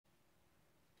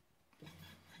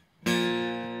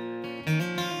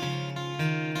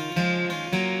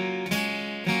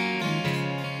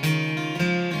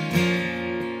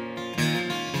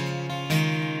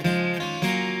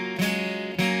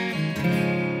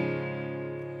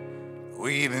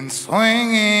We've been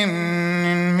swinging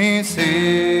and missing.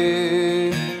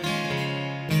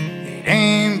 It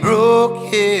ain't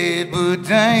broke yet, but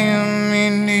damn, we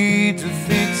need to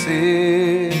fix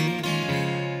it.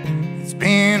 It's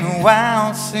been a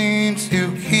while since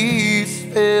your kiss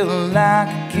felt like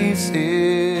a kiss.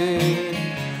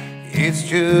 It's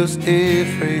just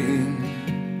different.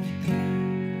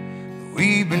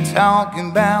 We've been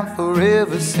talking about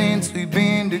forever since we've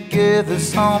been together.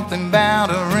 Something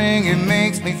about a ring, it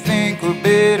makes me think we're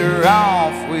better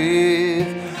off with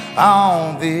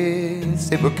all this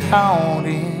that we're caught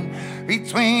in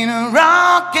between a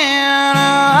rock and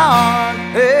a hard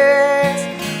place.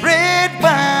 Red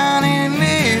wine and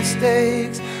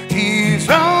mistakes, tears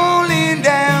rolling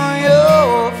down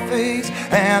your face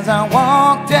as I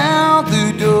walk down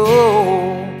the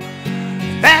door.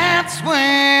 That's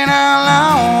when I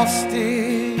lost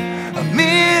it, a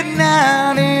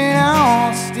midnight in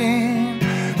Austin.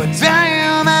 But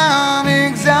damn, I'm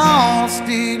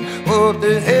exhausted. What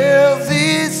the hell's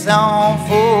this all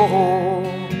for?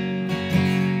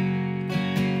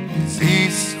 Is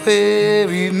this where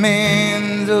it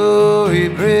mends or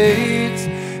it breaks?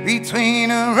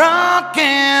 Between a rock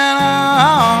and a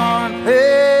hard place.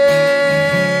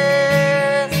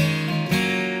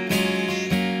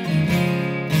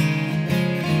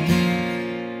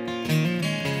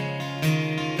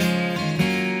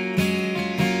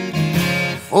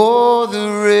 For the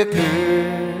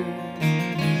record,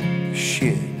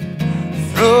 shit,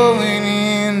 throwing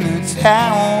in the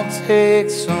towel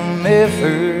takes some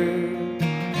effort.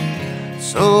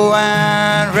 So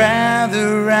I'd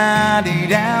rather ride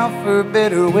it out for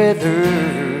better weather.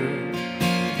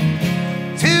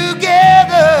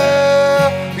 Together,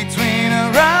 between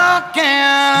a rock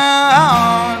and a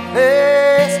hard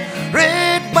place.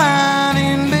 Red wine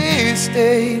and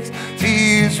mistakes,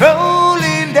 tears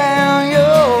rolling down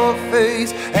your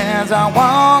face as I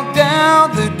walk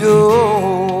down the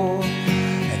door.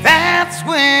 That's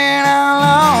when I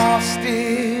lost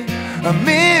it, a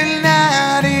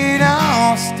midnight in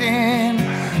Austin.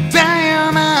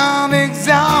 Damn, I'm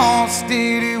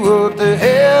exhausted. What the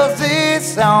hell's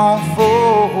this all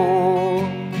for?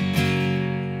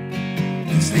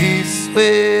 Is this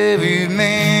where it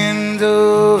mends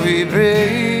or it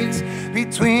breaks?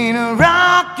 Between a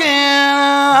rock and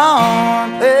a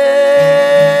hard place.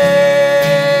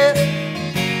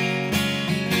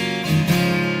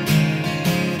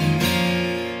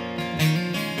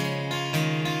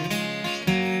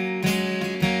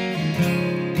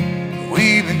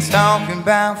 We've been talking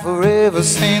about forever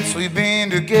since we've been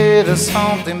together.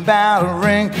 Something about a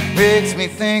ring makes me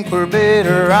think we're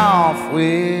better off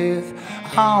with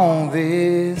all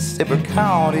this that we're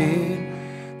caught in.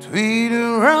 Between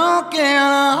a rock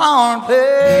and a hard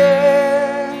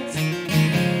place.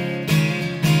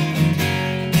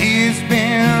 It's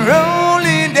been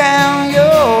rolling down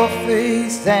your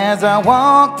face as I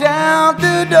walk down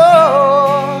the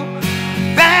door.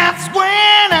 That's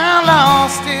when I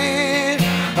lost it,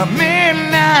 a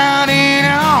midnight in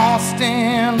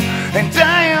Austin. And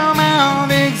damn, I'm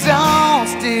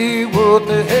exhausted. What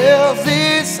the hell's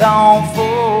this all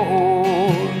for?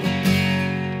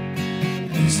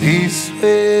 Is this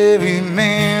where it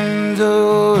mends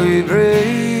or it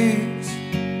breaks?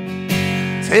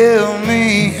 Tell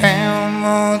me, how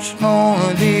much more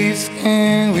of this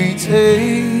can we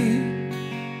take?